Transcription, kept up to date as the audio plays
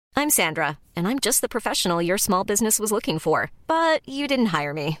I'm Sandra, and I'm just the professional your small business was looking for. But you didn't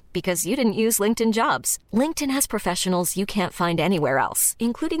hire me because you didn't use LinkedIn Jobs. LinkedIn has professionals you can't find anywhere else,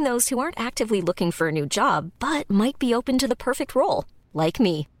 including those who aren't actively looking for a new job, but might be open to the perfect role, like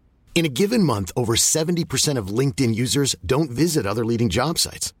me. In a given month, over 70% of LinkedIn users don't visit other leading job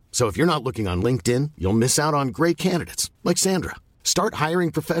sites. So if you're not looking on LinkedIn, you'll miss out on great candidates like Sandra. Start hiring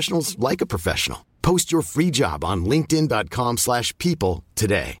professionals like a professional. Post your free job on linkedin.com/people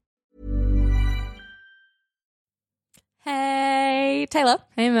today. Hey, Taylor.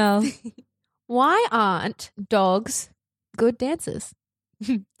 Hey, Mel. Why aren't dogs good dancers?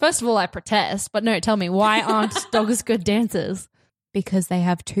 First of all, I protest, but no, tell me, why aren't dogs good dancers? Because they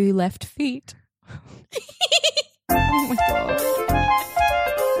have 2 left feet. Oh my God.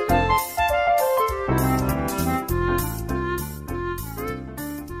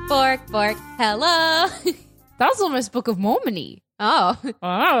 Bork, bork, hello. That was almost Book of Mormon-y. Oh.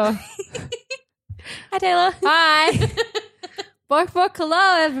 Oh. Hi, Taylor. Hi. Bork, bork,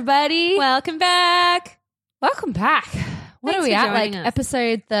 hello, everybody. Welcome back. Welcome back. What Thanks are we for at? Like joining us.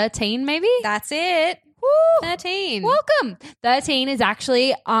 episode 13, maybe? That's it. Woo. 13. Welcome. 13 is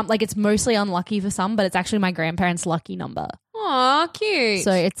actually, like it's mostly unlucky for some, but it's actually my grandparents' lucky number. Aw, cute.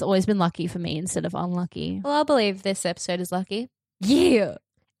 So it's always been lucky for me instead of unlucky. Well, I'll believe this episode is lucky. Yeah.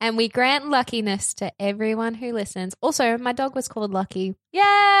 And we grant luckiness to everyone who listens. Also, my dog was called Lucky. Yay.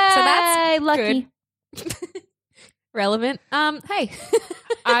 So that's lucky. good. Relevant. Hey.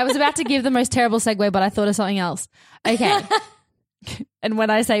 I was about to give the most terrible segue, but I thought of something else. Okay. And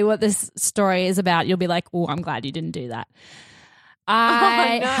when I say what this story is about, you'll be like, oh, I'm glad you didn't do that.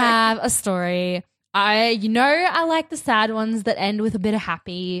 I no. have a story. I like the sad ones that end with a bit of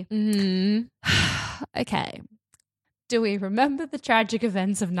happy. Mm-hmm. Okay. Do we remember the tragic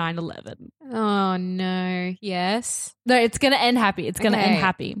events of 9/11? Oh, no. Yes. No, it's going to end happy. It's going to end Okay.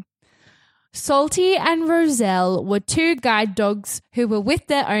 happy. Salty and Roselle were 2 guide dogs who were with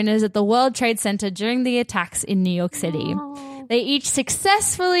their owners at the World Trade Center during the attacks in New York City. Oh. They each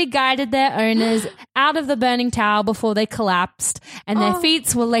successfully guided their owners out of the burning tower before they collapsed, and their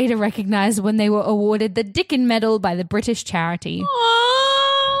feats were later recognized when they were awarded the Dickin Medal by the British charity,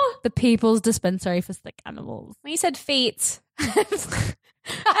 Oh. the People's Dispensary for Sick Animals. When you said feet, I thought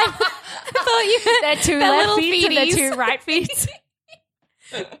you meant Their 2 their left little feet and their feeties. 2 right feet.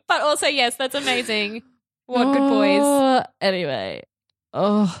 But also, yes, that's amazing. What good boys. Anyway.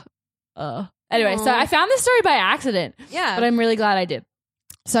 Anyway, so I found this story by accident, Yeah. but I'm really glad I did.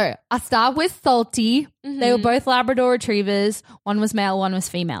 So I'll start with Salty. They were both Labrador retrievers. One was male, one was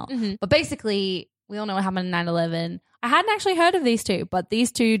female. But basically, we all know what happened in 9/11. I hadn't actually heard of these 2, but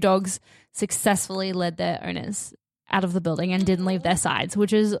these 2 dogs successfully led their owners out of the building and didn't leave their sides,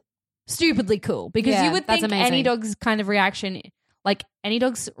 which is stupidly cool because Yeah, you would that's think amazing. any dog's kind of reaction, like any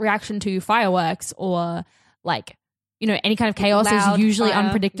dog's reaction to fireworks or like, you know, any kind of chaos Loud is usually fire,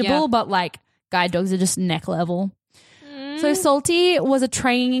 unpredictable, yeah. but like guide dogs are just neck level. So Salty was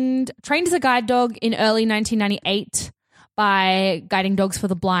trained as a guide dog in early 1998 by Guiding Dogs for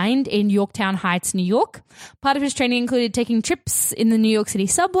the Blind in Yorktown Heights, New York. Part of his training included taking trips in the New York City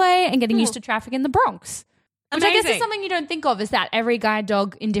subway and getting used to traffic in the Bronx. Which I guess is Amazing. something you don't think of, is that every guide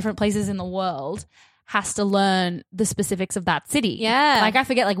dog in different places in the world has to learn the specifics of that city. Yeah. Like I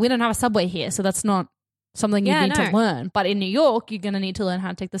forget, like we don't have a subway here, so that's not something you Yeah, need to learn. But in New York, you're going to need to learn how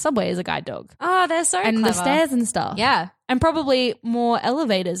to take the subway as a guide dog. Oh, they're so And clever. the stairs and stuff. Yeah. And probably more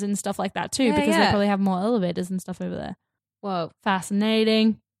elevators and stuff like that too, Yeah, because they yeah. probably have more elevators and stuff over there. Whoa.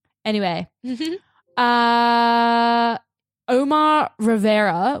 Fascinating. Anyway, Omar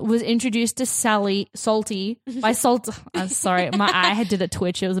Rivera was introduced to Salty by sorry, my eye had did a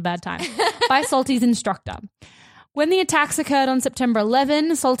twitch. It was a bad time. By Salty's instructor. When the attacks occurred on September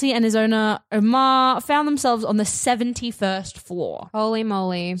 11, Salty and his owner Omar found themselves on the 71st floor. Holy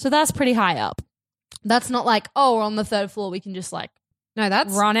moly. So that's pretty high up. That's not like, oh, we're on the 3rd floor. We can just like No,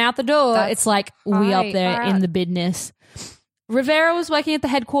 that's run out the door. that's It's like we up high. there Far in out. the business. Rivera was working at the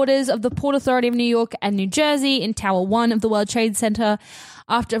headquarters of the Port Authority of New York and New Jersey in Tower 1 of the World Trade Center.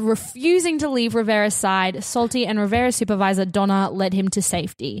 After refusing to leave Rivera's side, Salty and Rivera's supervisor, Donna, led him to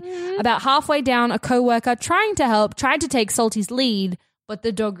safety. About halfway down, a co-worker trying to help tried to take Salty's lead, but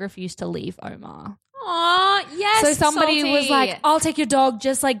the dog refused to leave Omar. Aw, yes. So somebody Salty. was like, I'll take your dog,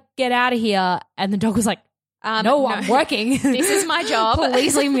 just like get out of here. And the dog was like, no, I'm working. This is my job.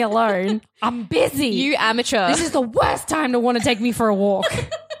 Please leave me alone. I'm busy. You amateur. This is the worst time to want to take me for a walk.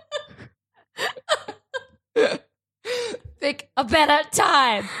 Pick a better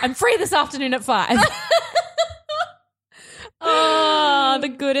time. I'm free this afternoon at 5. Oh, Oh, the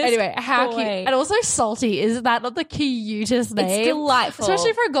goodest. Anyway, how boy. cute. And also Salty. Is that not the cutest name? It's delightful.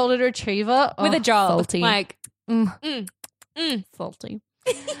 Especially for a golden retriever. With a job. Salty. Like, Salty.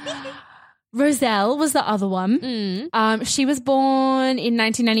 Roselle was the other one. She was born in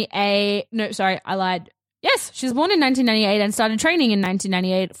 1998. No, sorry, I lied. Yes, she was born in 1998 and started training in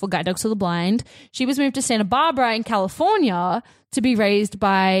 1998 for Guide Dogs for the Blind. She was moved to Santa Barbara in California to be raised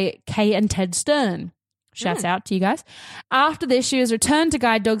by Kay and Ted Stern. Shouts out to you guys. After this, she was returned to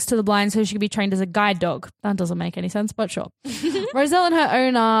Guide Dogs to the Blind so she could be trained as a guide dog. That doesn't make any sense, but sure. Roselle and her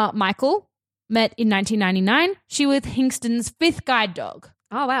owner, Michael, met in 1999. She was Hingston's 5th guide dog.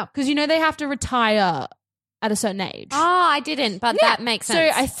 oh, wow. Because, you know, they have to retire at a certain age. Oh, I didn't, but that makes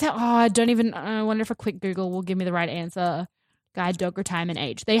sense. So I thought, I wonder if a quick Google will give me the right answer. Guide dog retirement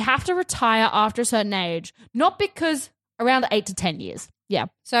age. They have to retire after a certain age, not because around 8 to 10 years. Yeah.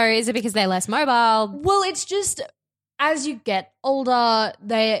 So is it because they're less mobile? Well, it's just as you get older,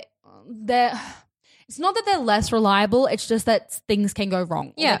 they're it's not that they're less reliable, it's just that things can go wrong.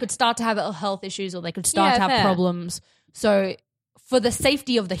 Or Yeah. they could start to have health issues or they could start Yeah, to have fair. problems. So for the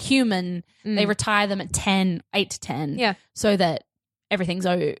safety of the human, they retire them at 8 to 10. Yeah. So that everything's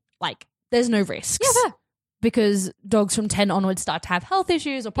like there's no risks. Yeah, fair. Because dogs from 10 onwards start to have health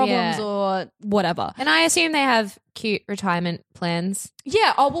issues or problems Yeah. or whatever. And I assume they have cute retirement plans.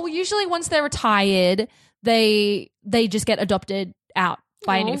 Yeah. Oh, well, usually once they're retired, they just get adopted out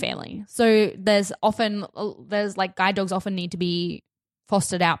by a new Aw. family. So there's like guide dogs often need to be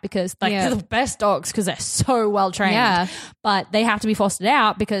fostered out because they're the best dogs because they're so well trained. Yeah. But they have to be fostered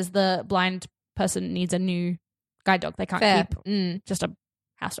out because the blind person needs a new guide dog. They can't Fair. keep just a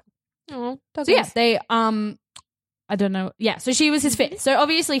house dog. Oh, So yeah, they I don't know. Yeah, so she was his 5th. So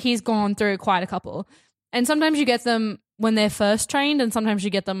obviously he's gone through quite a couple. And sometimes you get them when they're first trained and sometimes you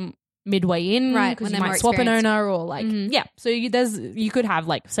get them midway in Right, because when you they're might more swap an experienced. owner or like yeah. So you could have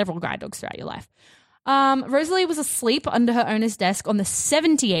like several guide dogs throughout your life. Rosalie was asleep under her owner's desk on the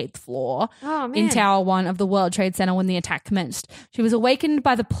 78th floor Oh, man. in Tower 1 of the World Trade Center when the attack commenced. She was awakened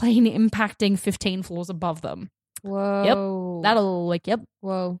by the plane impacting 15 floors above them. Whoa. That'll wake you up.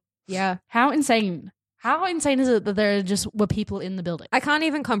 Whoa. Yeah. How insane. How insane is it that there were people in the building? I can't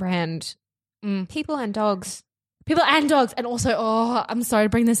even comprehend people and dogs. People and dogs. And also, I'm sorry to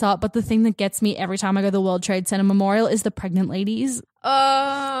bring this up, but the thing that gets me every time I go to the World Trade Center Memorial is the pregnant ladies.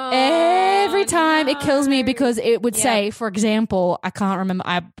 Oh. Every time it kills me because it would Yeah. say, for example, I can't remember,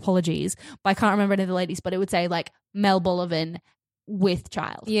 I apologies, but I can't remember any of the ladies, but it would say like Mel Bolivan with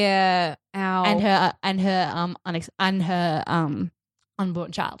child. Yeah. Ow. And her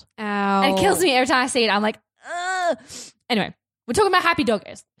unborn child. Ow. And it kills me every time I see it. I'm like, ugh. Anyway, we're talking about happy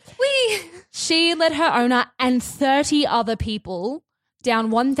doggos. She led her owner and 30 other people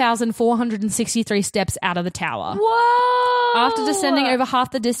down 1,463 steps out of the tower. Whoa. After descending over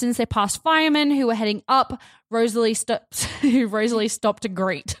half the distance, they passed firemen who were heading up. Rosalie stopped to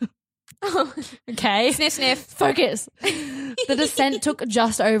greet. Okay. Sniff, sniff. Focus. The descent took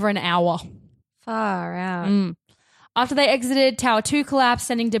just over an hour. Far out. After they exited, Tower 2 collapsed,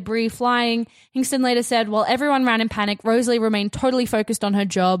 sending debris flying. Hingston later said, while everyone ran in panic, Rosalie remained totally focused on her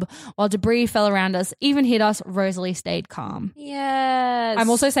job. While debris fell around us, even hit us, Rosalie stayed calm. Yes. I'm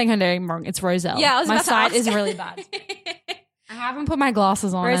also saying her name wrong. It's Roselle. Yeah, I was my about to sight ask. is really bad. I haven't put my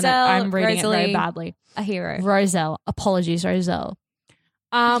glasses on Roselle, and I'm reading it very Rosalie. badly. a hero. Roselle. Apologies, Roselle.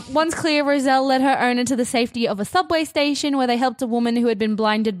 Once clear, Roselle led her owner to the safety of a subway station where they helped a woman who had been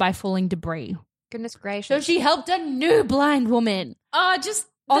blinded by falling debris. Goodness gracious. So she helped a new blind woman Oh, just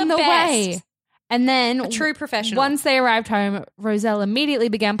on the best. way. And then A true professional. once they arrived home, Roselle immediately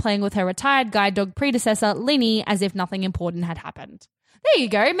began playing with her retired guide dog predecessor, Linny, as if nothing important had happened. There you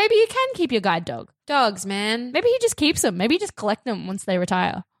go. Maybe you can keep your guide dog. Dogs, man. Maybe he just keeps them. Maybe you just collect them once they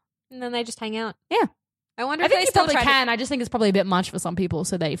retire. And then they just hang out. Yeah. I wonder I if think they you still probably try can. I just think it's probably a bit much for some people,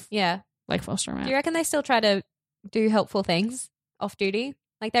 so they Yeah. like foster them out. Do you reckon they still try to do helpful things off duty?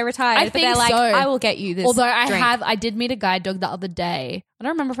 Like they're retired, I but think they're like, so. I will get you this. Although drink. I did meet a guide dog the other day. I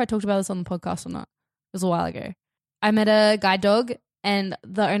don't remember if I talked about this on the podcast or not. It was a while ago. I met a guide dog and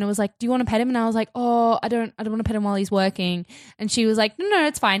the owner was like, do you want to pet him? And I was like, oh, I don't want to pet him while he's working. And she was like, no,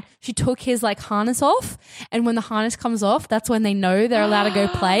 it's fine. She took his like harness off. And when the harness comes off, that's when they know they're allowed to go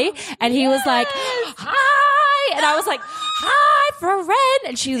play. And he was like, hi. And I was like, hi, friend.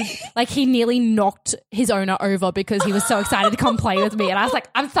 And she like, he nearly knocked his owner over because he was so excited to come play with me. And I was like,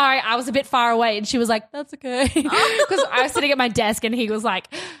 I'm sorry, I was a bit far away. And she was like, that's okay. Because I was sitting at my desk and he was like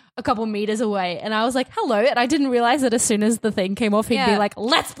a couple meters away. And I was like, hello. And I didn't realize that as soon as the thing came off, he'd be Yeah. like,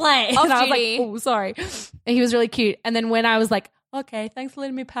 let's play. Off And I was duty. like, oh, sorry. And he was really cute. And then when I was like, okay, thanks for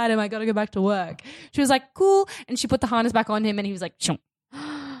letting me pat him, I got to go back to work. She was like, cool. And she put the harness back on him and he was like, shoo.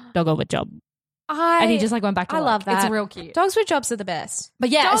 doggo with job. And he just like went back to work. love that. It's real cute. Dogs with jobs are the best. But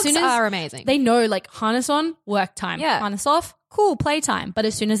yeah, dogs as soon as are amazing. they know like harness on, work time. Yeah. Harness off, cool, playtime. But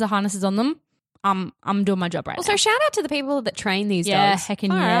as soon as the harness is on them, I'm doing my job right also, now. shout out to the people that train these Yeah, dogs. heckin'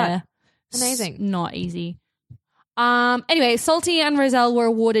 Far yeah. out. Amazing. It's not easy. Anyway, Salty and Roselle were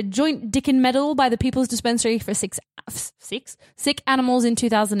awarded Joint Dickin Medal by the People's Dispensary for sick animals in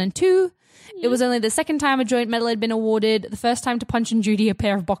 2002. It was only the second time a joint medal had been awarded, the first time to Punch and Judy a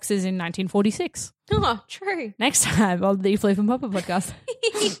pair of boxers in 1946. Oh, true. Next time on the Floof and Papa podcast.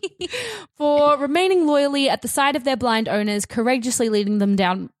 For remaining loyally at the side of their blind owners, courageously leading them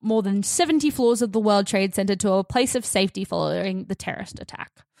down more than 70 floors of the World Trade Center to a place of safety following the terrorist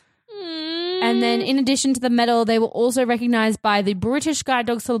attack. And then in addition to the medal, they were also recognized by the British Guide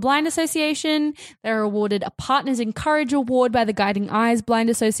Dogs for the Blind Association. They were awarded a Partners in Courage Award by the Guiding Eyes Blind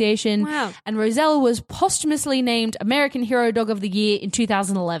Association. Wow. And Roselle was posthumously named American Hero Dog of the Year in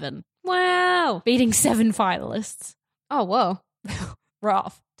 2011, Wow. beating 7 finalists. Oh, whoa.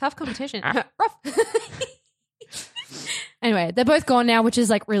 Rough. Tough competition. Rough. Anyway, they're both gone now, which is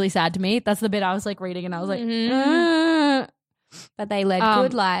like really sad to me. That's the bit I was like reading and I was like, But they led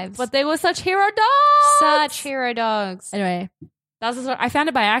good lives. But they were such hero dogs. Such hero dogs. Anyway, that's the story. I found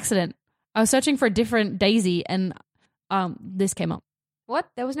it by accident. I was searching for a different Daisy and this came up. What?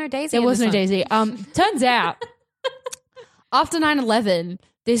 There was no Daisy. There in was this no one. Daisy. Turns out after 9/11,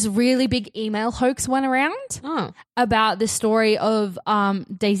 this really big email hoax went around Oh, about the story of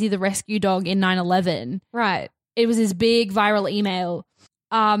Daisy the rescue dog in 9/11. right. It was this big viral email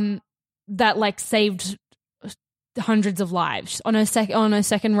that like saved hundreds of lives. On her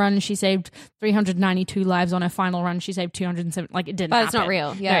second run, she saved 392 lives. On her final run, she saved 207. Like it didn't. But it's not happen.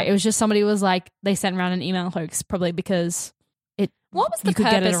 real. Yeah. No, it was just somebody was like they sent around an email hoax, probably because it. What was the you could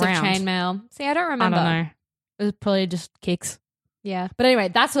get it purpose of around. chainmail? See, I don't I remember. don't know. It was probably just kicks. Yeah. But anyway,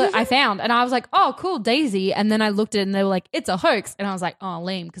 that's what I found. And I was like, oh, cool, Daisy. And then I looked at it and they were like, it's a hoax. And I was like, oh,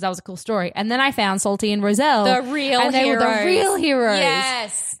 lame, because that was a cool story. And then I found Salty and Roselle. The real and they heroes. were the real heroes.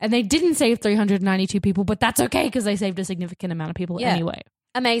 Yes. And they didn't save 392 people, but that's okay because they saved a significant amount of people Yeah. anyway.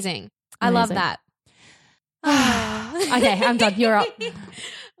 Amazing. I love Amazing. that. Okay, I'm done. You're up.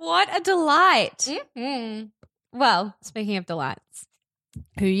 What a delight. Well, speaking of delights.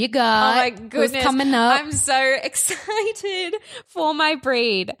 Who you got? Oh my Who's goodness. coming up? I'm so excited for my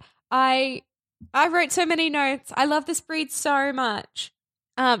breed. I wrote so many notes. I love this breed so much.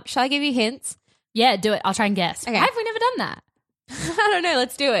 Shall I give you hints? Yeah, do it. I'll try and guess. Okay. Why have we never done that? I don't know.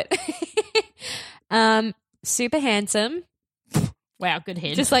 Let's do it. Super handsome. Wow, good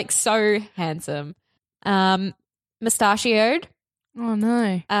hint. Just like so handsome. Mustachioed. oh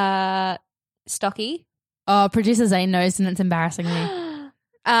no. Stocky. Oh, producer Zane knows and it's embarrassing me.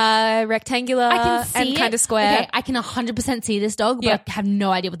 Rectangular I can see and kind it. of square. Okay, I can 100% see this dog, but Yeah. I have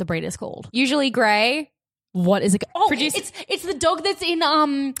no idea what the breed is called. Usually grey. What is it? Oh, Produce- it's the dog that's in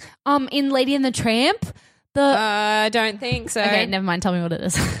Lady and the Tramp. The I don't think so. okay, never mind. Tell me what it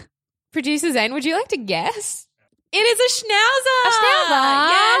is. Producer Zane, would you like to guess? It is a schnauzer. A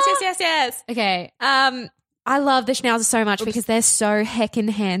schnauzer? Yes. okay, I love the schnauzer so much because they're so heckin'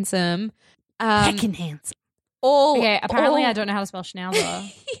 handsome. heckin' handsome. Okay, apparently I don't know how to spell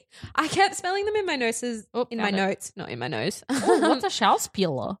schnauzer. I kept spelling them in my noses. In my found it. notes, not in my nose. Oh, what's a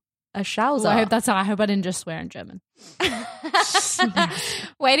Schauspieler? a schnauzer? I hope I didn't just swear in German.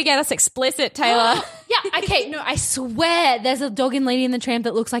 Way to get us explicit, Taylor. Yeah, okay, no, I swear there's a dog in Lady and the Tramp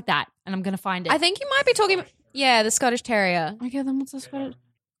that looks like that, and I'm going to find it. I think you might be talking. Yeah, the Scottish Terrier. Okay, then what's the Scottish?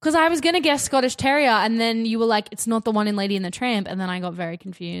 Because I was going to guess Scottish Terrier, and then you were like, it's not the one in Lady and the Tramp, and then I got very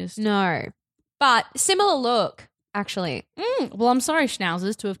confused. No, but similar look, actually. Well, I'm sorry,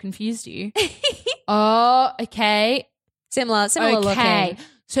 Schnauzers, to have confused you. Oh, okay. Similar Okay. looking.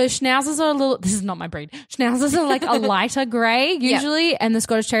 So Schnauzers are a little, this is not my breed. Schnauzers are like a lighter grey usually, and the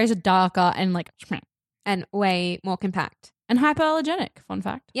Scottish Terriers are darker and like, And way more compact. and hypoallergenic, fun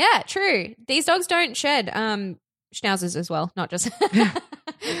fact. Yeah, true. These dogs don't shed schnauzers as well, not just the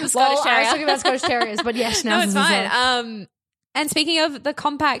Scottish Well, I Terrier. was talking about Scottish Terriers, but yeah, Schnauzers No, it's as fine. well. And speaking of the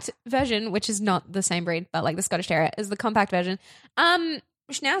compact version, which is not the same breed, but like the Scottish Terrier is the compact version.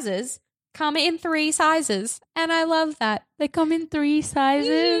 Schnauzers come in 3 sizes, and I love that. They come in 3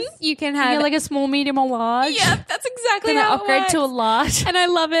 sizes. You can You have get like a small, medium, or large. yeah, that's exactly Can I how upgrade it to a works. large? And I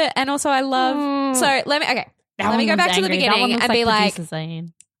love it. And also I love so let me go back to the beginning and be like,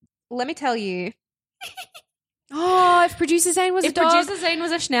 let me tell you. Oh, if producer Zane was a if dog. producer Zane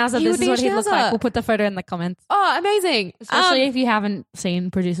was a schnauzer, he this would be is a what he'd look schnauzer. like. We'll put the photo in the comments. Oh, amazing. Especially if you haven't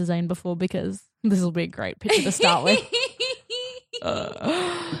seen producer Zane before, because this will be a great picture to start with.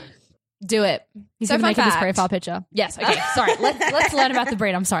 Do it. He's So going to fun make it his fact. profile picture. Yes. Okay. Sorry. Let's learn about the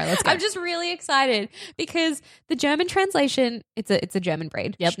breed. I'm sorry. Let's go. I'm just really excited because the German translation, it's a German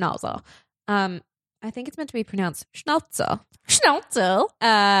breed, Yep. Schnauzer. I think it's meant to be pronounced Schnauzer. Schnauzer.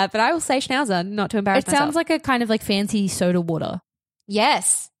 But I will say Schnauzer, not to embarrass It myself. sounds like a kind of like fancy soda water.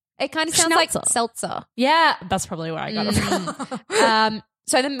 Yes. It kind of sounds like Schnauzer. seltzer. Yeah. That's probably where I got it from.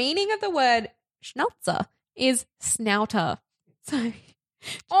 So the meaning of the word Schnauzer is snouter. So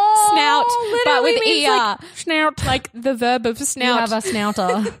snout, but with literally means, ER. like, snout. Like the verb of You snout. have a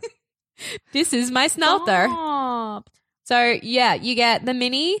snouter. This is my snouter. Stop. So yeah, you get the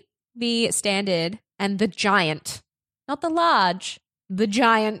mini, the standard, and the giant. Not the large, the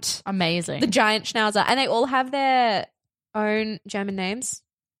giant. Amazing. The giant Schnauzer. And they all have their own German names,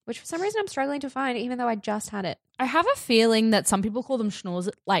 which for some reason I'm struggling to find, even though I just had it. I have a feeling that some people call them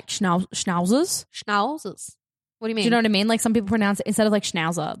schnauzers. Schnauzers. What do you mean? Do you know what I mean? Like some people pronounce it instead of like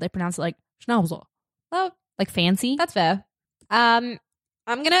schnauzer, they pronounce it like schnauzer. Well, Like fancy. that's fair. I'm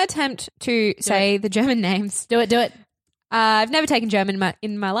going to attempt to say the German names. Do it. I've never taken German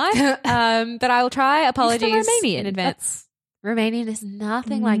in my life, but I will try. Apologies Romanian. in advance. Romanian is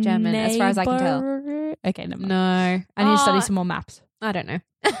nothing like German, as far as I can tell. Okay, never mind. No. I need to study some more maps. I don't know.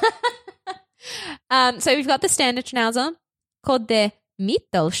 So we've got the standard Schnauzer called the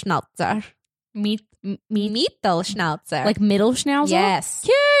Mittelschnauzer. Mittelschnauzer. Like middle schnauzer? Yes.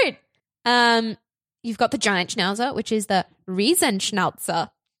 Cute. You've got the giant Schnauzer, which is the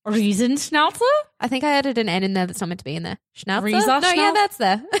Riesenschnauzer. Riesenschnauzer? I think I added an N in there that's not meant to be in there. Schnauzer? Riesenschnauzer? No, yeah, that's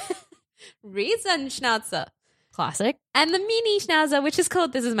there. Riesenschnauzer. Classic. And the mini Schnauzer, which is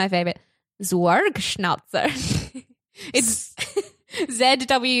called, this is my favorite, Zwergschnauzer. It's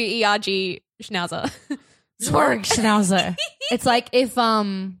ZWERG Schnauzer. Zwergschnauzer. It's like if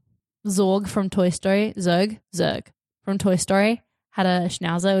Zorg from Toy Story, Zerg from Toy Story had a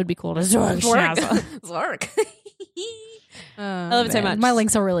schnauzer, it would be called a Zwergschnauzer. Zwerg. I love it so much. My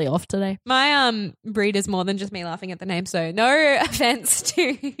links are really off today. My breed is more than just me laughing at the name, so no offense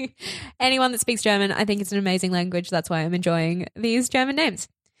to anyone that speaks German. I think it's an amazing language. That's why I'm enjoying these German names.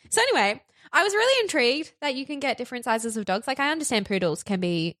 So anyway, I was really intrigued that you can get different sizes of dogs. Like I understand poodles can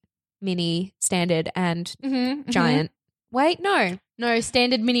be mini, standard, and giant. Wait, no. No,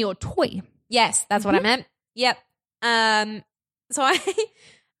 standard, mini, or toy. Yes, that's what I meant. Yep. So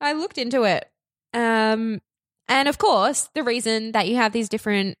I looked into it. And of course, the reason that you have these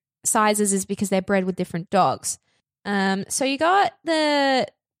different sizes is because they're bred with different dogs. So you got the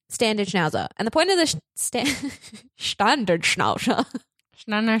standard Schnauzer. And the point of the standard Schnauzer,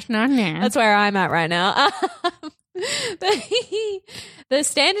 that's where I'm at right now. The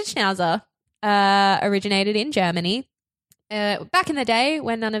standard Schnauzer originated in Germany. Back in the day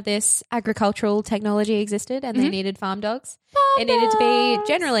when none of this agricultural technology existed and they needed farm dogs. It needed to be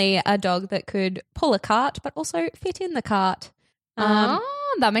generally a dog that could pull a cart but also fit in the cart.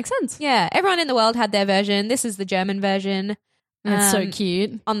 That makes sense. Yeah, everyone in the world had their version. This is the German version. That's so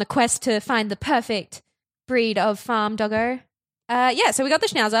cute. On the quest to find the perfect breed of farm doggo. So we got the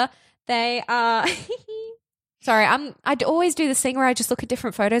Schnauzer. They are... Sorry, I'd always do this thing where I just look at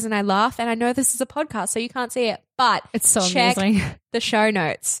different photos and I laugh, and I know this is a podcast, so you can't see it, but It's so check amazing. the show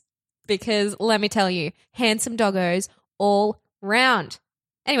notes because let me tell you, handsome doggos all round.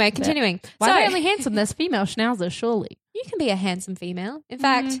 Anyway, continuing. Why so are they only handsome? There's female schnauzers, surely. you can be a handsome female. In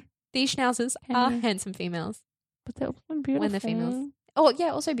fact, these schnauzers are handsome females. But they're also beautiful. When they're females. Oh yeah,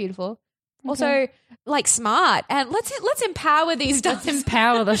 also beautiful. Also, like smart, and let's empower these dogs. Let's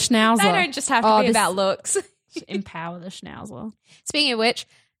empower the schnauzer. They don't just have to be about looks. Empower the schnauzer. Speaking of which,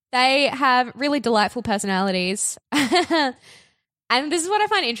 they have really delightful personalities. And this is what I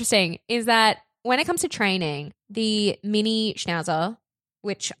find interesting is that when it comes to training, the mini Schnauzer,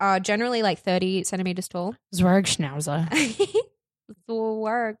 which are generally like 30 centimeters tall. Zwergschnauzer.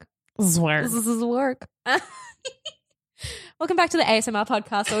 Zwerg. Zwerg. Zwerg. Welcome back to the ASMR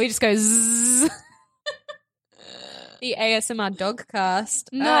podcast where we just go zzz. The ASMR dog cast.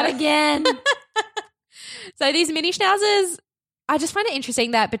 Not again. So these mini Schnauzers, I just find it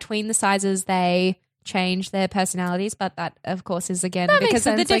interesting that between the sizes they change their personalities, but that of course is again That makes because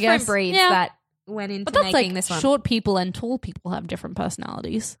of the sense, I different guess. breeds Yeah. that went into But that's making like this one. short people and tall people have different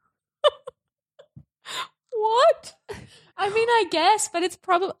personalities. What? I mean, I guess, but it's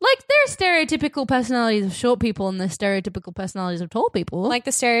probably Like there are stereotypical personalities of short people and there's stereotypical personalities of tall people. like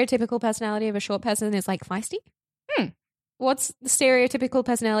the stereotypical personality of a short person is like feisty. What's the stereotypical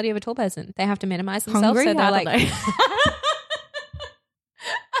personality of a tall person? They have to minimize themselves, hungry. so they're I like.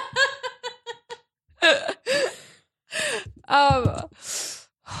 don't know.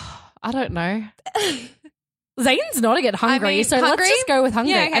 I don't know. Zane's nodding at hungry, I mean, so hungry? let's just go with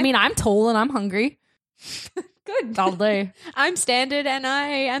hungry. Yeah, okay. I mean, I'm tall and I'm hungry. Good. That'll do. I'm standard and I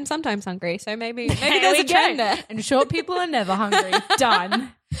am sometimes hungry, so maybe There there's we a trend go. there. And short people are never hungry.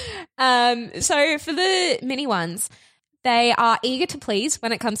 Done. So for the mini ones, they are eager to please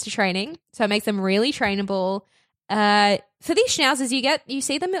when it comes to training, so it makes them really trainable. For these schnauzers, you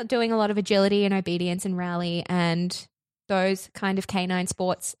see them doing a lot of agility and obedience and rally and those kind of canine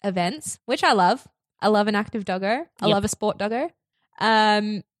sports events, which I love. I love an active doggo. I love a sport doggo.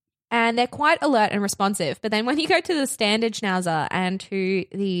 And they're quite alert and responsive. But then when you go to the standard schnauzer and to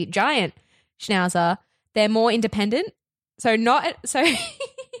the giant schnauzer, they're more independent. So the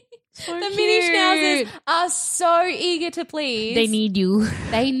mini schnauzers are so eager to please. They need you.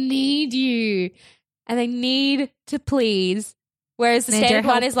 They need you. And they need to please. Whereas the Need your standard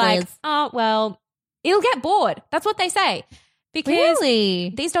one help, is like, please. oh, well, it'll get bored. That's what they say. Because Really?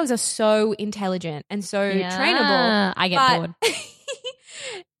 these dogs are so intelligent and so Yeah. trainable. I get But bored.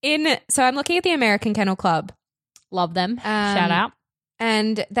 So I'm looking at the American Kennel Club. Love them. Shout out.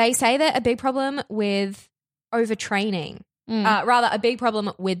 And they say that a big problem with overtraining, rather a big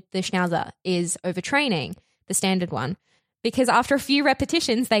problem with the Schnauzer is overtraining, the standard one. Because after a few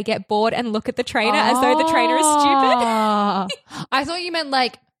repetitions, they get bored and look at the trainer as though the trainer is stupid. I thought you meant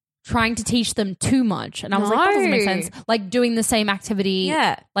like trying to teach them too much. And I was like, that doesn't make No. sense. Like doing the same activity.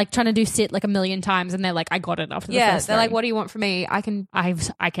 Yeah. Like trying to do sit like a million times and they're like, I got it after the Yeah, first they're like, three. what do you want from me? I can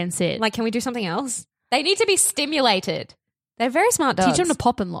sit. Like, can we do something else? They need to be stimulated. They're very smart dogs. teach them to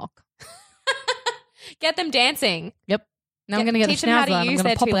pop and lock. Get them dancing. Yep. Now I'm going to get a Teach them how schnauzer to and I'm use going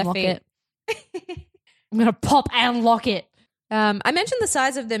their to pop two and left lock it. I'm going to pop and lock it. I mentioned the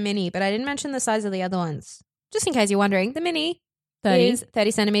size of the mini, but I didn't mention the size of the other ones. Just in case you're wondering, the mini 30. is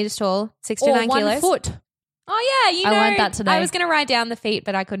 30 centimeters tall, 6 to Or 9 1 kilos. foot. Oh, yeah. You I know, learned that today. I was going to write down the feet,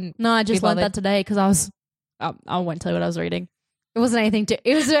 but I couldn't. No, I just be learned bothered. that today because I was. I won't tell you what I was reading. It wasn't anything to.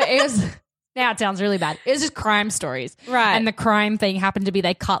 It was. Now it sounds really bad. It was just crime stories, Right. And the crime thing happened to be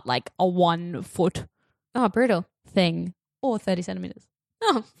they cut like a 1 foot Oh, brutal. thing or 30 centimeters.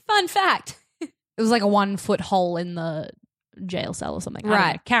 Oh, fun fact. It was like a 1 foot hole in the jail cell or something. I don't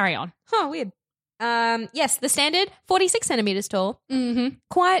Right. know. Carry on. Oh, weird. Yes, the standard, 46 centimeters tall. Mm-hmm.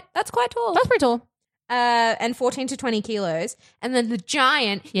 That's quite tall. That's pretty tall. And 14 to 20 kilos. And then the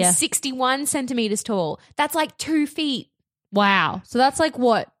giant Yeah. is 61 centimeters tall. That's like 2 feet Wow. So that's like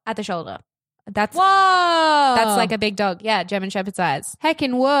what? at the shoulder. That's Whoa. That's like a big dog. Yeah, German Shepherd size.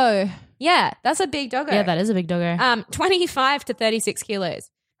 heckin' whoa. Yeah, that's a big doggo. Yeah, that is a big doggo. 25 to 36 kilos.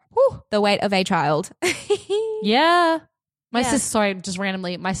 Whew, the weight of a child. Yeah. My Yeah. sister, sorry, just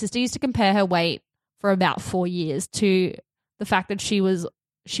randomly, my sister used to compare her weight for about 4 years to the fact that she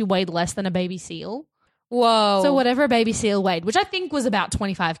weighed less than a baby seal. Whoa. So whatever a baby seal weighed, which I think was about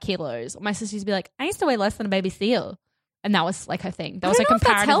 25 kilos, my sister used to be like, I used to weigh less than a baby seal. And that was like her thing. That was a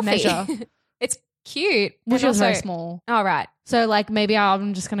comparative measure. It's cute. Which and was very also- small. Oh, right. So like maybe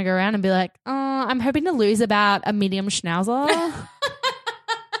I'm just going to go around and be like, I'm hoping to lose about a medium schnauzer.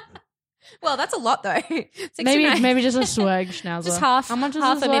 Well, that's a lot though. 69. maybe just a swag schnauzer. Just half. How much is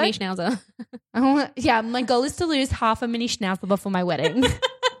half a mini swag? schnauzer. Yeah, my goal is to lose half a mini schnauzer before my wedding.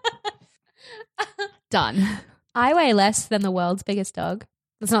 Done. I weigh less than the world's biggest dog.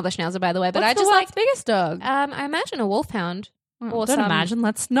 That's not the schnauzer, by the way, but What's I just the like. world's biggest dog? I imagine a wolfhound. or Don't some- imagine.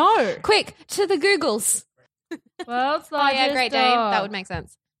 Let's know. Quick to the Googles. World's Oh yeah, Great Dane. That would make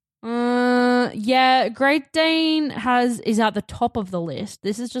sense. Yeah, Great Dane is at the top of the list.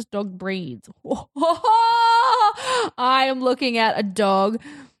 This is just dog breeds. I am looking at a dog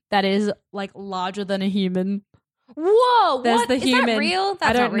that is like larger than a human. Whoa! There's what? the Is human. that real? That's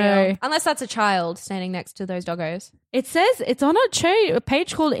I don't not real. know. Unless that's a child standing next to those doggos. It says it's on a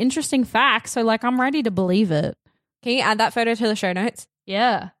page called Interesting Facts, so like I'm ready to believe it. Can you add that photo to the show notes?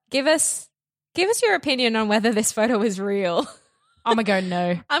 Yeah. Give us your opinion on whether this photo is real. I'm gonna go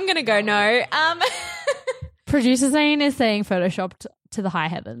no. I'm gonna go no. Producer Zane is saying photoshopped to the high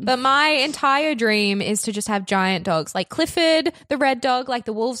heavens. But my entire dream is to just have giant dogs like Clifford, the red dog, like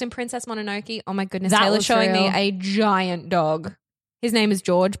the wolves in Princess Mononoke. Oh my goodness, That Taylor's was showing me real. a giant dog. His name is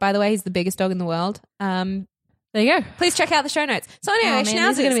George, by the way. He's the biggest dog in the world. There you go. Please check out the show notes. So anyway, Oh, man, these are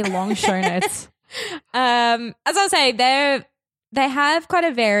schnauzers. going to be long show notes. As I was saying, they have quite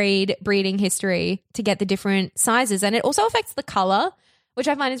a varied breeding history to get the different sizes, and it also affects the color, which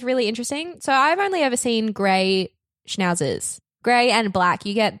I find is really interesting. So I've only ever seen grey schnauzers, grey and black.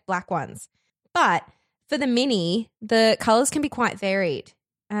 You get black ones, but for the mini, the colors can be quite varied,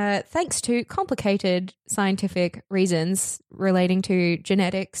 thanks to complicated scientific reasons relating to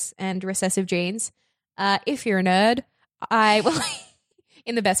genetics and recessive genes. If you're a nerd, I will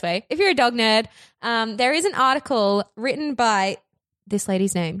in the best way. If you're a dog nerd, there is an article written by this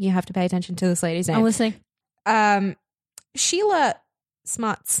lady's name. You have to pay attention to this lady's name. I'm listening. Sheila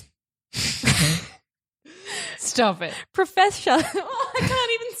Smuts. Stop it. Professor. Oh, I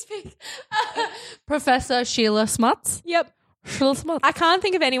can't even speak. Professor Sheila Smuts. Yep. Sheila Smuts. I can't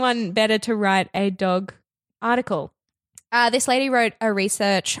think of anyone better to write a dog article. This lady wrote a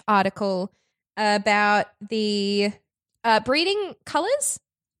research article about the breeding colours,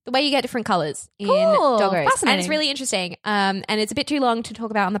 the way you get different colours in doggos. Fascinating. And it's really interesting. And it's a bit too long to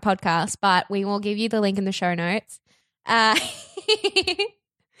talk about on the podcast, but we will give you the link in the show notes.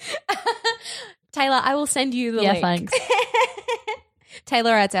 Taylor, I will send you the link. Thanks.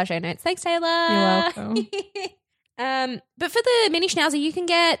 Taylor adds our show notes. Thanks, Taylor. You're welcome. But for the mini schnauzer, you can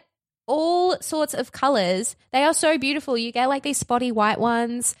get all sorts of colors. They are so beautiful. You get like these spotty white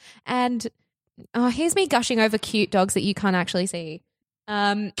ones, and here's me gushing over cute dogs that you can't actually see.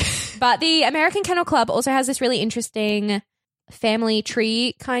 But the American Kennel Club also has this really interesting family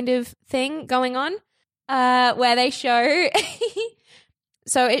tree kind of thing going on, where they show.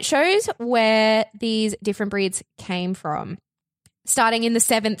 So it shows where these different breeds came from, starting in the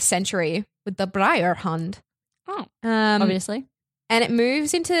 7th century with the Breierhund. Oh, obviously. And it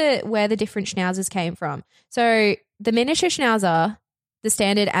moves into where the different schnauzers came from. So the miniature schnauzer, the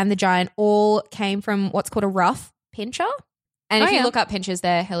standard and the giant all came from what's called a rough pinscher. And if you look up pinchers,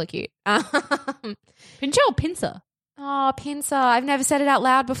 they're hella cute. Pinscher or pincer? Oh, pincer. I've never said it out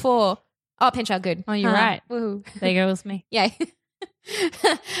loud before. Oh, pinscher, good. Oh, you're right. Woohoo. There goes me. Yeah.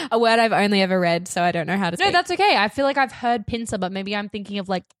 A word I've only ever read, so I don't know how to speak. No, that's okay. I feel like I've heard pincer, but maybe I'm thinking of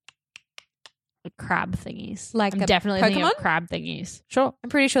like crab thingies. Like I'm a definitely thinking Pokemon? of crab thingies. Sure. I'm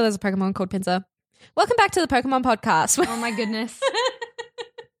pretty sure there's a Pokemon called Pinsir. Welcome back to the Pokemon podcast. Oh my goodness.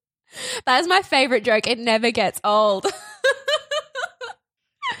 That is my favorite joke. It never gets old.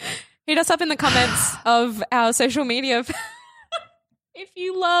 Hit us up in the comments of our social media if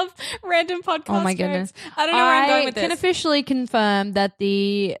you love random podcast Oh my jokes. goodness. I don't know where I'm going with I can this. officially confirm that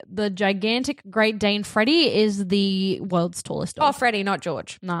the gigantic Great Dane Freddy is the world's tallest dog. Oh, Freddie, not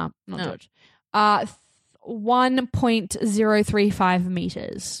George. Nah, not No. George. 1.035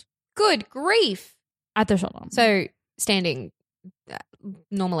 meters Good grief. at the shoulder. So standing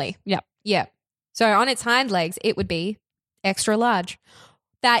normally. Yep. Yeah. So on its hind legs, it would be extra large.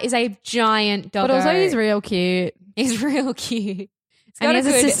 That is a giant dog. But also he's real cute. He's real cute. He's And got he a has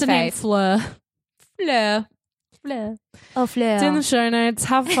a good sister named face. Fleur. Fleur. Fleur. Oh, Fleur. It's in the show notes.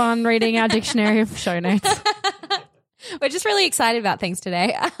 Have fun reading our dictionary of show notes. We're just really excited about things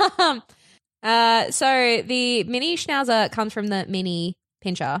today. So the mini schnauzer comes from the mini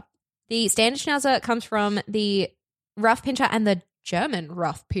pinscher. The standard schnauzer comes from the rough pinscher and the German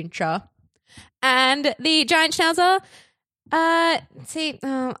rough pinscher. And the giant schnauzer,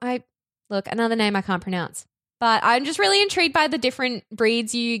 look, another name I can't pronounce. But I'm just really intrigued by the different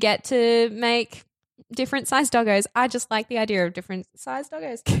breeds you get to make different size doggos. I just like the idea of different size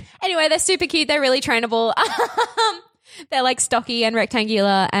doggos. Anyway, they're super cute. They're really trainable. They're like stocky and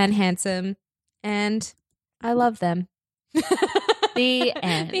rectangular and handsome. And I love them. The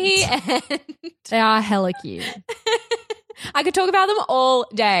end. The end. They are hella cute. I could talk about them all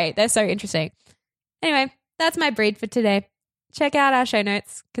day. They're so interesting. Anyway, that's my breed for today. Check out our show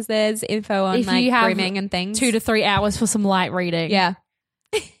notes because there's info on If like you have grooming and things. 2 to 3 hours for some light reading. Yeah.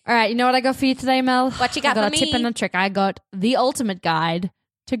 All right, you know what I got for you today, Mel? What you got I got for a tip me? and a trick. I got the ultimate guide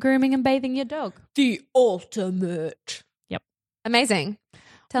to grooming and bathing your dog. The ultimate. Yep. Amazing.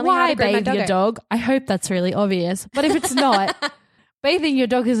 Tell me how Why to groom my bathe your dog? I hope that's really obvious. But if it's not, bathing your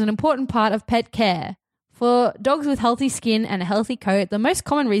dog is an important part of pet care. For dogs with healthy skin and a healthy coat, the most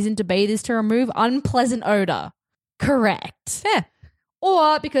common reason to bathe is to remove unpleasant odor. Correct. Fair.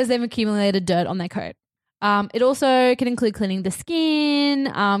 Or because they've accumulated dirt on their coat. It also can include cleaning the skin,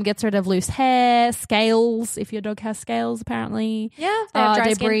 gets rid of loose hair, scales, if your dog has scales, apparently. Yeah. They have dry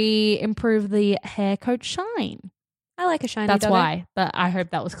skin. Debris, improve the hair coat shine. I like a shiny That's doggo. why. But I hope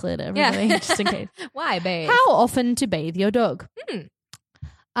that was clear to everybody, just in case. Why, babe? How often to bathe your dog?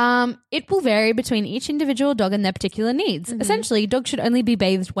 It will vary between each individual dog and their particular needs. Essentially, dogs should only be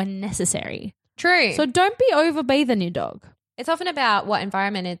bathed when necessary. True. So don't be over-bathing your dog. it's often about what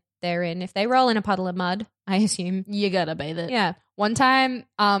environment they're in. If they roll in a puddle of mud, I assume. You gotta bathe it. Yeah. One time,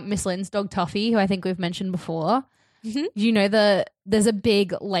 Miss Lynn's dog Tuffy, who I think we've mentioned before, Mhm. you know there's a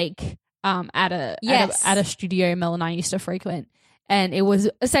big lake at a studio Mel and I used to frequent, and it was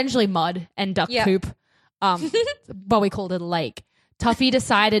essentially mud and duck Yep. poop, but we called it a lake. Tuffy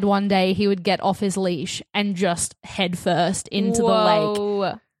decided one day he would get off his leash and just head first into the lake.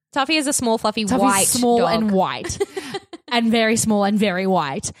 Whoa. Tuffy is a small, fluffy, Tuffy's white small dog. and white. and very small and very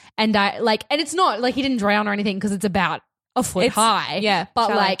white. And and it's not like he didn't drown or anything because it's about a foot high. Yeah, But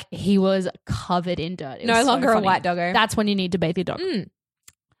shallow. like he was covered in dirt. It No was so longer a funny. white doggo. That's when you need to bathe your dog.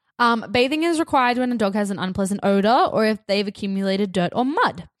 Bathing is required when a dog has an unpleasant odor or if they've accumulated dirt or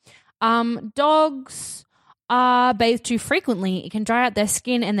mud. Dogs are bathed too frequently. It can dry out their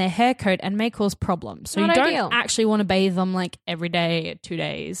skin and their hair coat and may cause problems. So Not you don't ideal. actually want to bathe them like every day, 2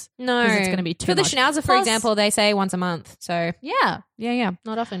 days. No. 'Cause it's going to be too For the much. schnauzer, for Plus- example, they say once a month. So Yeah.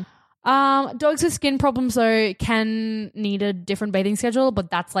 not often. Dogs with skin problems though can need a different bathing schedule, but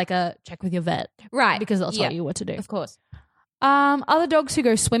that's like a check with your vet, Right. because they'll tell Yeah. you what to do. Of course. Other dogs who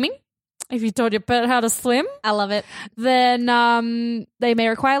go swimming, if you taught your pet how to swim, I love it. then they may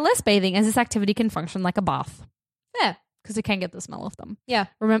require less bathing as this activity can function like a bath Yeah. because it can get the smell off them. Yeah.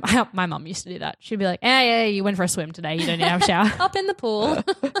 Remember, my mum used to do that. She'd be like, yeah, you went for a swim today. You don't need to have a shower. Up in the pool.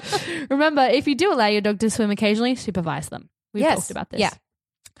 Remember, if you do allow your dog to swim occasionally, supervise them. We've Yes. talked about this. Yeah.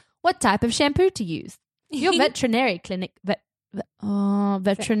 What type of shampoo to use? Your veterinary clinic.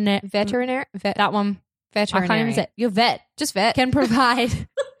 Veterinary. Veterinary. That one. Veterinary. I can't even say it. Your vet Just vet. can provide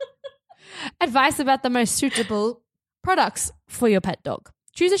advice about the most suitable products for your pet dog.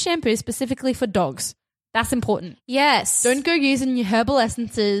 Choose a shampoo specifically for dogs. That's important. Yes. Don't go using your herbal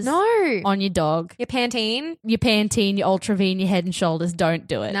essences No. on your dog. Your Pantene. Your Pantene, your Ultravine, your Head and Shoulders. Don't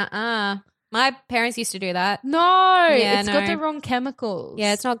do it. Nuh-uh. My parents used to do that. No, Yeah, it's got no. the wrong chemicals.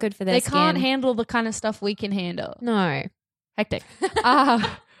 Yeah, it's not good for their They skin. can't handle the kind of stuff we can handle. No. Hectic.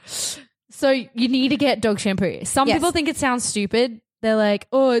 So you need to get dog shampoo. Some Yes. people think it sounds stupid. They're like,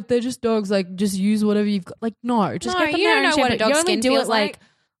 oh, they're just dogs. Like, just use whatever you've got. Like, no, just No, get them you their don't own know shampoo. what a dog's you only skin do feels it like like.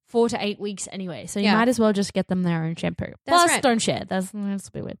 4 to 8 weeks anyway. So you Yeah. might as well just get them their own shampoo. That's Plus, right. don't share. That's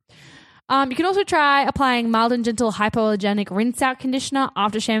a bit weird. You can also try applying mild and gentle hypoallergenic rinse out conditioner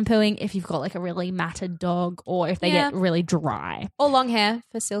after shampooing if you've got like a really matted dog or if they Yeah. get really dry. Or long hair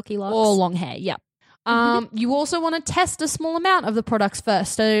for silky locks. Or long hair, yep. You also want to test a small amount of the products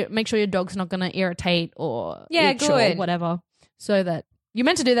first, so make sure your dog's not going to irritate or itch or good. whatever. So that you're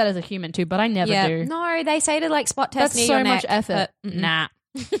meant to do that as a human too, but I never do. No, they say to like spot test That's near so your much neck, effort. but, Nah.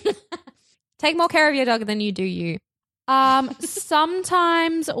 Take more care of your dog than you do you.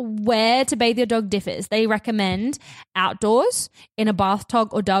 Sometimes where to bathe your dog differs. They recommend outdoors in a bathtub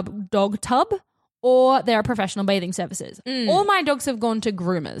or dog tub, or there are professional bathing services. All my dogs have gone to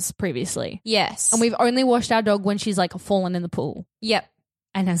groomers previously. Yes. And we've only washed our dog when she's like fallen in the pool Yep.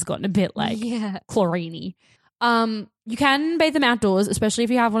 and has gotten a bit like Yeah. chlorine-y. You can bathe them outdoors, especially if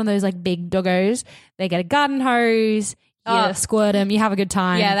you have one of those like big doggos. They get a garden hose, you Oh. squirt them, you have a good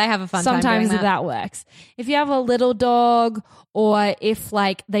time. Yeah, they have a fun time Sometimes doing that. works. If you have a little dog or if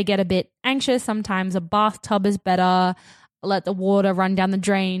like they get a bit anxious, sometimes a bathtub is better. Let the water run down the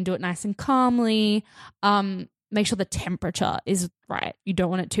drain, do it nice and calmly. Make sure the temperature is right. You don't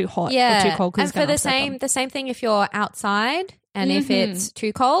want it too hot or too cold. 'Cause And it's for gonna the upset them. same thing if you're outside and if it's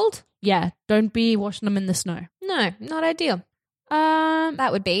too cold, Yeah, don't be washing them in the snow. no, not ideal. Um,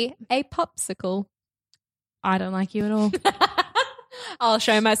 That would be a popsicle. I don't like you at all. I'll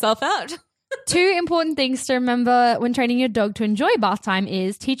show myself out. 2 important things to remember when training your dog to enjoy bath time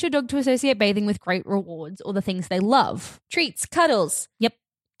is teach your dog to associate bathing with great rewards or the things they love. Treats, cuddles. Yep.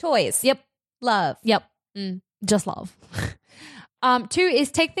 Toys. Yep. Love. Yep. Mm. Just love. 2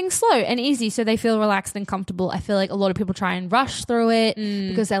 is take things slow and easy so they feel relaxed and comfortable. I feel like a lot of people try and rush through it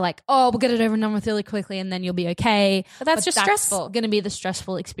because they're like, oh, we'll get it over and done with really quickly and then you'll be okay. But that's just stressful. Going to be the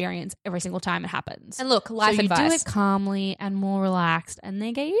stressful experience every single time it happens. And look, life so you advice. do it calmly and more relaxed and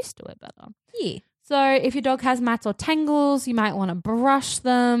they get used to it better. Yeah. So if your dog has mats or tangles, you might want to brush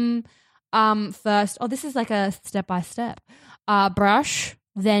them first. Oh, this is like a step-by-step. Brush,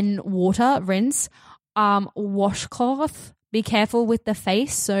 then water, rinse, washcloth. Be careful with the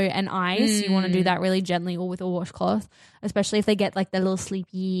face and eyes. You want to do that really gently or with a washcloth, especially if they get like the little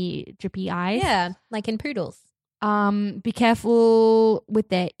sleepy, drippy eyes. Yeah, like in poodles. Be careful with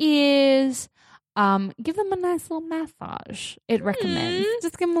their ears. Give them a nice little massage. It recommends.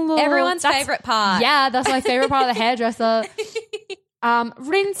 Just give them a little. Everyone's that's- favorite part. Yeah, that's my favorite part of the hairdresser.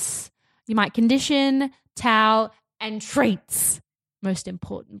 Rinse. You might condition, towel, and treats. Most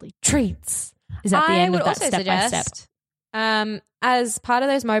importantly, treats is at the end of that step by step. As part of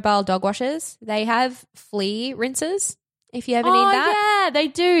those mobile dog washers, they have flea rinses. If you ever need Oh that, yeah, they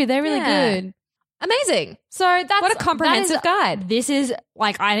do. They're really Yeah. good. amazing. So that's What a comprehensive guide. This is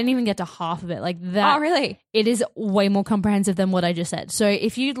like I didn't even get to half of it. Like that. Oh, really? It is way more comprehensive than what I just said. So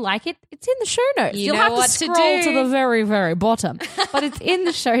if you'd like it, it's in the show notes. You You'll know have what to to scroll do. to the very, very bottom, but it's in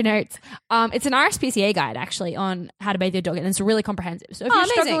the show notes. It's an RSPCA guide actually on how to bathe your dog, and it's really comprehensive. So if Oh, you're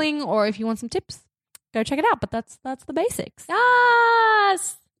amazing. struggling or if you want some tips, go check it out. But that's the basics.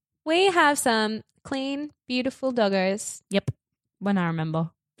 Yes. We have some clean, beautiful doggos. Yep. When I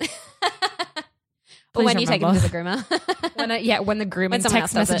remember. Or when Please you take them to the remember. groomer. When the grooming When someone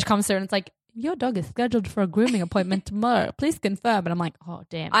text else does message it. comes through and it's like, your dog is scheduled for a grooming appointment tomorrow. Please confirm. And I'm like, oh,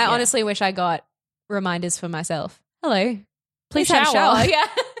 damn. I yeah. honestly wish I got reminders for myself. Hello. Please have a shower. Yeah.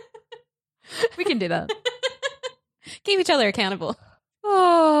 We can do that. Keep each other accountable.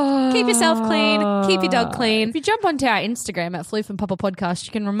 Oh. Keep yourself clean. Keep your dog clean. If you jump onto our Instagram at Floof and Papa Podcast,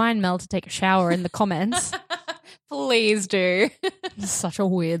 you can remind Mel to take a shower in the comments. Please do. It's such a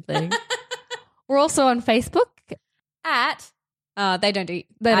weird thing. We're also on Facebook. At they don't do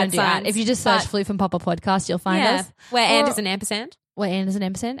They ad don't do that. signs, If you just search but- Floof and Papa Podcast, you'll find us. Where and Or- is an ampersand. We're Anderson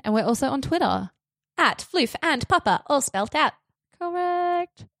Emerson, and we're also on Twitter. At Floof and Papa, all spelt out.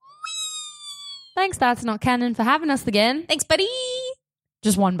 Correct. Thanks, That's Not Canon, for having us again. Thanks, buddy.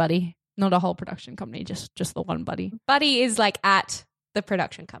 Just one buddy, not a whole production company, just the one buddy. Buddy is like at the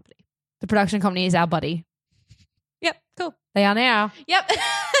production company. The production company is our buddy. Yep, cool. They are now, Yep.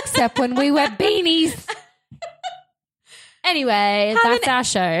 except when we wear beanies. Anyway, Have that's an our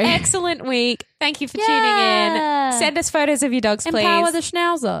show. Excellent week. Thank you for Yeah. tuning in. Send us photos of your dogs, please. Empower the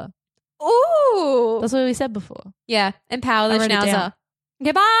schnauzer. Ooh. That's what we said before. Yeah, empower the I wrote it schnauzer. down.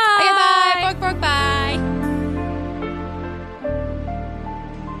 Okay, bye. Okay, bye. Bork, bork, bye.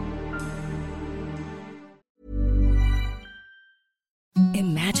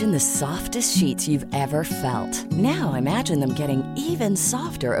 Imagine the softest sheets you've ever felt. Now imagine them getting even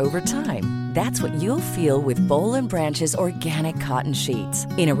softer over time. That's what you'll feel with Bowl and Branch's organic cotton sheets.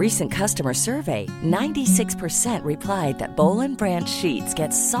 In a recent customer survey, 96% replied that Bowl and Branch sheets get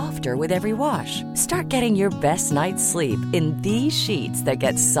softer with every wash. Start getting your best night's sleep in these sheets that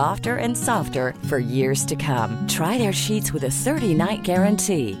get softer and softer for years to come. Try their sheets with a 30-night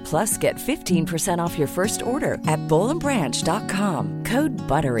guarantee. Plus, get 15% off your first order at bowlandbranch.com. Code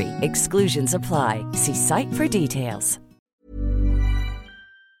BUTTERY. Exclusions apply. See site for details.